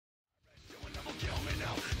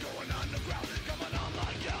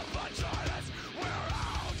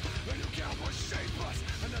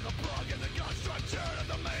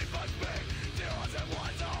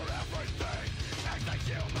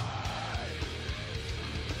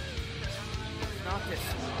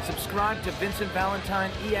darkness. Subscribe to Vincent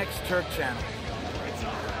Valentine EX Turk channel.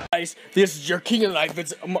 Guys, this is your King of the Night,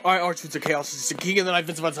 Vincent. My Archers of Chaos. This is the King of the Night,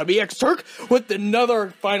 Vincent Valentine EX Turk, with another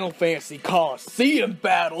Final Fantasy Coliseum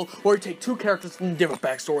battle, where you take two characters from different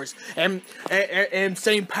backstories and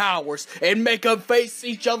same powers and make them face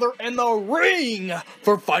each other in the ring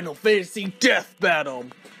for Final Fantasy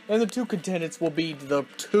Deathbattle. And the two contenders will be the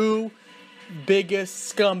two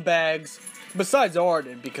biggest scumbags, besides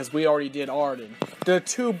Arden, because we already did Arden. The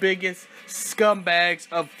two biggest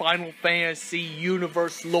scumbags of Final Fantasy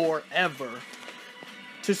universe lore ever.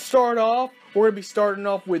 To start off, we're going to be starting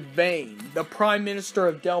off with Vayne, the Prime Minister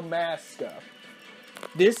of Dalmasca.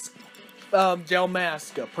 This,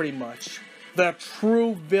 Dalmasca, pretty much. The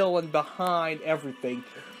true villain behind everything.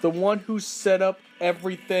 The one who set up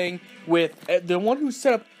everything with, the one who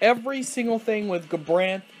set up every single thing with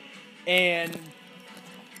Gabranth and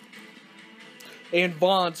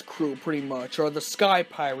Vaughn's crew, pretty much, or the Sky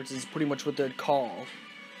Pirates is pretty much what they'd call.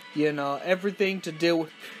 You know, everything to do with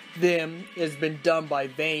them has been done by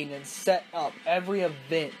Vayne and set up every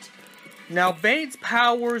event. Now, Vayne's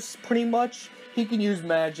powers, pretty much, he can use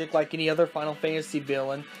magic like any other Final Fantasy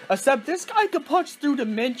villain, except this guy can punch through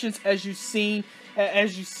dimensions as you've seen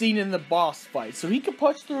in the boss fight. So he can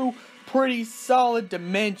punch through pretty solid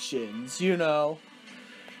dimensions, you know.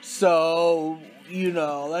 So, you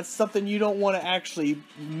know, that's something you don't want to actually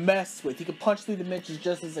mess with. He can punch through dimensions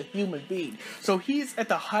just as a human being. So he's at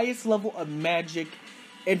the highest level of magic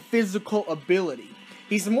and physical ability.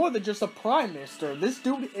 He's more than just a Prime Minister. This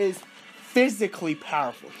dude is physically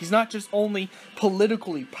powerful. He's not just only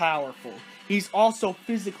politically powerful. He's also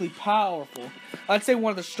physically powerful. I'd say one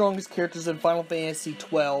of the strongest characters in Final Fantasy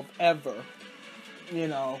 12 ever. You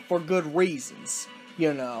know, for good reasons.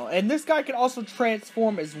 You know, and this guy can also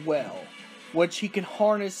transform as well, which he can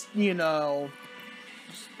harness, you know,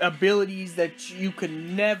 abilities that you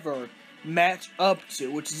can never match up to,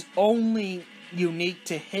 which is only unique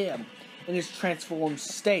to him in his transformed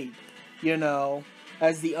state, you know,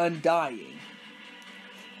 as the Undying.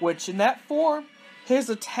 Which, in that form, his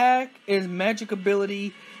attack and magic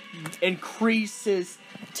ability increases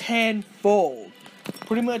tenfold,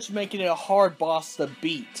 pretty much making it a hard boss to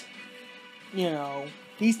beat. You know,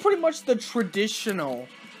 he's pretty much the traditional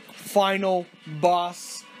final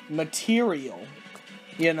boss material.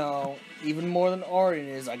 You know, even more than Arden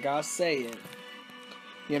is, I gotta say it.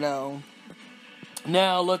 You know.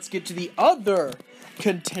 Now, let's get to the other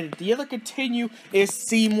contender. The other contender is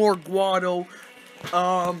Seymour Guado,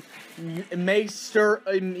 Maester,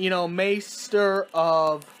 you know, Maester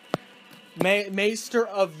of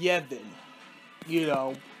Yevon. You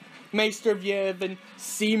know. Maester of Yevon,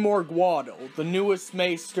 Seymour Guado, the newest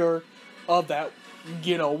Maester of that,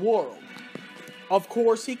 you know, world. Of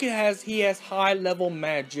course, he has high level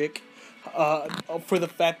magic, for the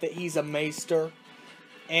fact that he's a Maester,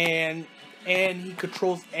 and he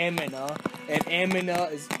controls Amina, and Amina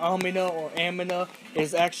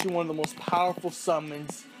is actually one of the most powerful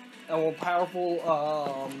summons, and more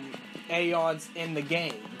powerful Aeons in the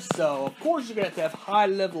game. So of course you're gonna have to have high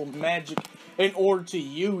level magic in order to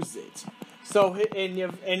use it. So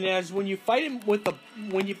and as when you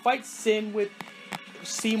fight Sin with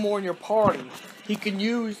Seymour in your party, he can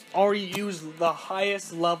already use the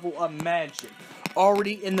highest level of magic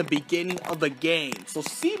already in the beginning of the game. So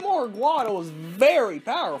Seymour Guado is very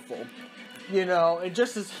powerful, you know, in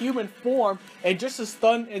just his human form, and just his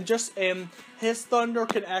his thunder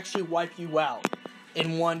can actually wipe you out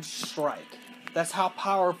in one strike. That's how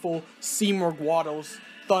powerful Seymour Guado's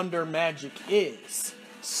thunder magic is.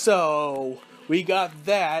 So we got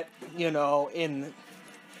that, you know,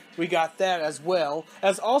 we got that as well.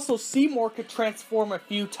 As also Seymour could transform a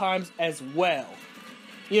few times as well.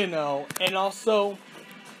 You know, and also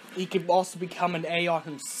he could also become an Aeon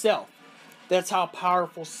himself. That's how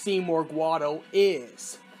powerful Seymour Guado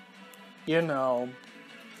is. You know.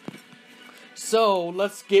 So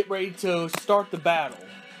let's get ready to start the battle.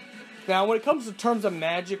 Now, when it comes to terms of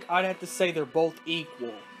magic, I'd have to say they're both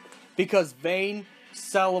equal. Because Vayne,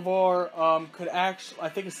 Salivar, could actually... I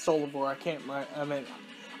think it's Solivar, I can't... I mean...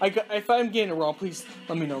 if I'm getting it wrong, please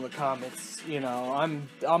let me know in the comments. You know,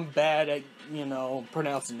 I'm bad at, you know,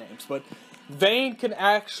 pronouncing names. But Vayne can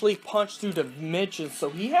actually punch through dimensions, so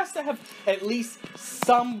he has to have at least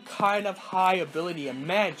some kind of high ability in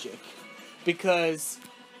magic. Because,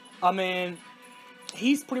 I mean...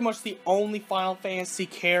 he's pretty much the only Final Fantasy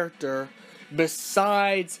character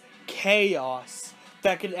besides Chaos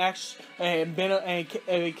that could actually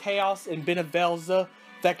Chaos and Benevelza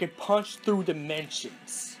that could punch through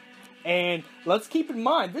dimensions. And let's keep in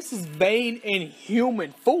mind, this is Vayne in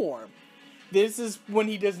human form. This is when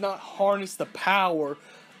he does not harness the power,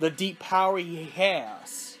 the deep power he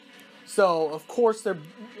has. So, of course,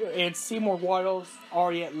 and Seymour Guado's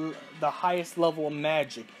already at the highest level of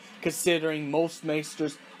magic, considering most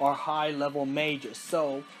maesters are high-level mages.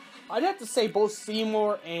 So, I'd have to say both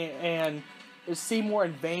Seymour and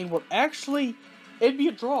Vayne would actually, it'd be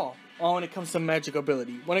a draw when it comes to magic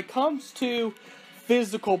ability. When it comes to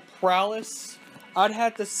physical prowess, I'd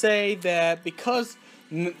have to say that because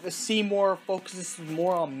Seymour focuses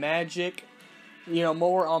more on magic,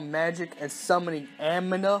 more on magic and summoning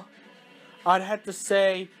Amina, I'd have to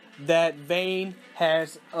say that Vayne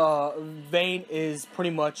is pretty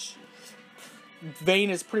much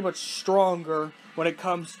stronger when it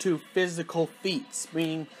comes to physical feats,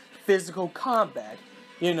 meaning physical combat.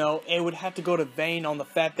 It would have to go to Vayne on the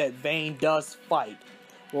fact that Vayne does fight.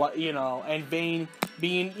 And Vayne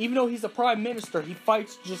even though he's a prime minister, he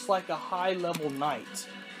fights just like a high-level knight.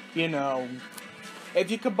 If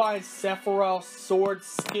you combine Sephiroth's sword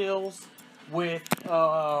skills with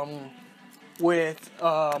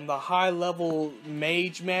the high-level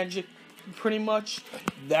mage magic, pretty much,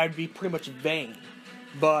 that'd be pretty much Vayne.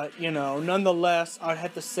 But, nonetheless, I'd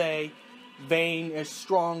have to say Vayne is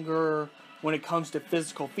stronger when it comes to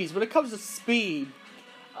physical feats. When it comes to speed,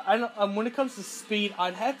 I'd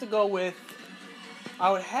have to go with,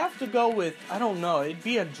 I don't know, it'd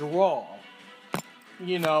be a draw.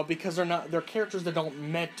 Because they're characters that don't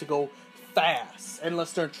meant to go fast,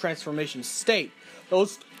 unless they're in transformation state.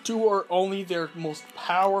 Those two are only their most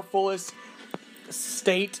powerfulest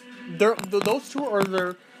state. Those two are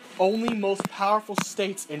their only most powerful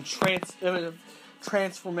states in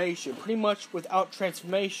transformation. Pretty much without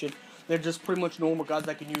transformation, they're just pretty much normal gods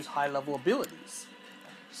that can use high-level abilities.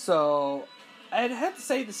 So, I'd have to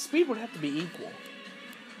say the speed would have to be equal.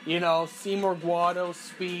 Seymour Guado's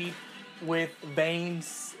speed with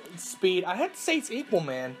Vayne's speed, I'd have to say it's equal,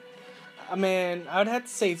 man. I'd have to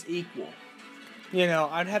say it's equal.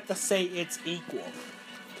 I'd have to say it's equal.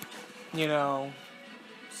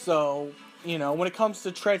 So, when it comes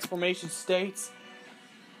to transformation states,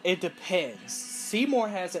 it depends. Seymour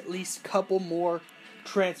has at least a couple more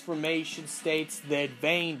transformation states than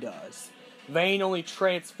Vayne does. Vayne only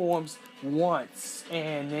transforms once,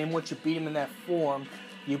 and then once you beat him in that form,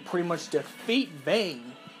 you pretty much defeat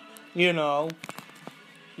Vayne. You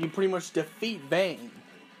pretty much defeat Vayne.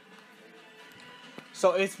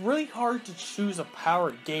 So it's really hard to choose a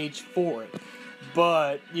power gauge for it.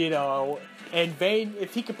 But, and Vayne,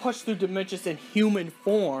 if he could push through dimensions in human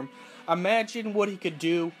form, imagine what he could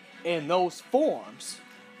do in those forms.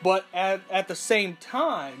 But at the same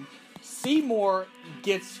time, Seymour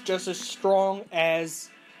gets just as strong as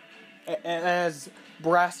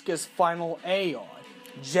Braska's final Aeon,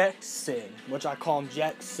 Jackson, which I call him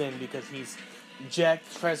Jackson because he's Jack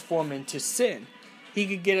transformed into Sin.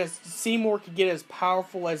 Seymour could get as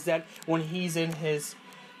powerful as that when he's in his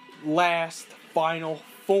last final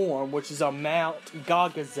form, which is a Mount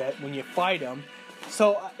Gagazet when you fight him.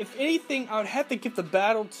 So, if anything, I would have to give the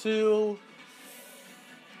battle to...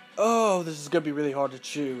 Oh, this is going to be really hard to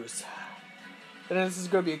choose. And this is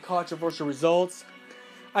going to be a controversial results.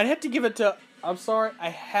 I'd have to give it to... I'm sorry, I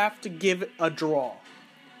have to give it a draw.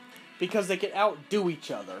 Because they can outdo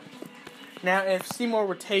each other. Now, if Seymour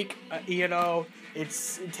would take,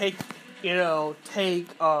 take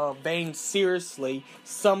Vayne seriously,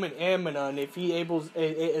 summon Amina, and if he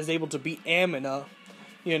is able to beat Amina,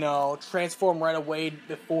 transform right away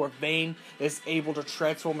before Vayne is able to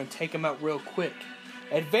transform and take him out real quick.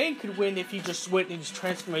 And Vayne could win if he just went in his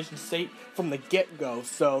transformation state from the get-go,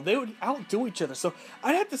 so they would outdo each other. So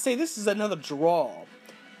I'd have to say this is another draw.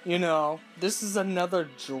 This is another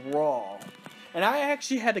draw. And I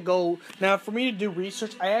actually had to go... Now, for me to do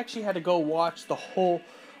research, I actually had to go watch the whole...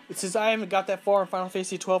 Since I haven't got that far in Final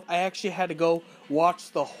Fantasy 12, I actually had to go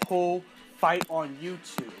watch the whole fight on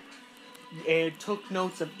YouTube. And took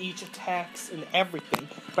notes of each attacks and everything.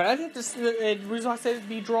 But I think the reason I said it'd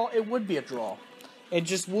be a draw, it would be a draw. It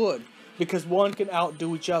just would. Because one can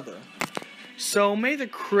outdo each other. So, may the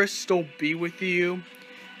crystal be with you.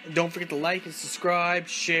 Don't forget to like and subscribe,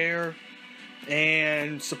 share,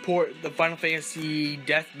 and support the Final Fantasy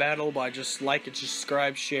Deathbattle by just like and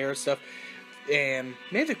subscribe, share stuff. And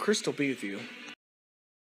may the crystal be with you.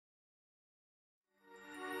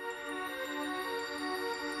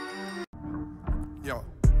 Yo,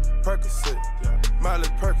 Percocet, yeah. Miley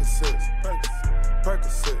Percocet,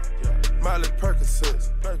 Percocet, yeah. Miley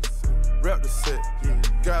Percocet, rep the set, yeah.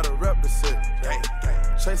 Gotta rep the set, gang,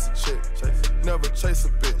 gang. Chase a chick, never chase a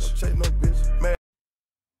bitch, chase no bitch.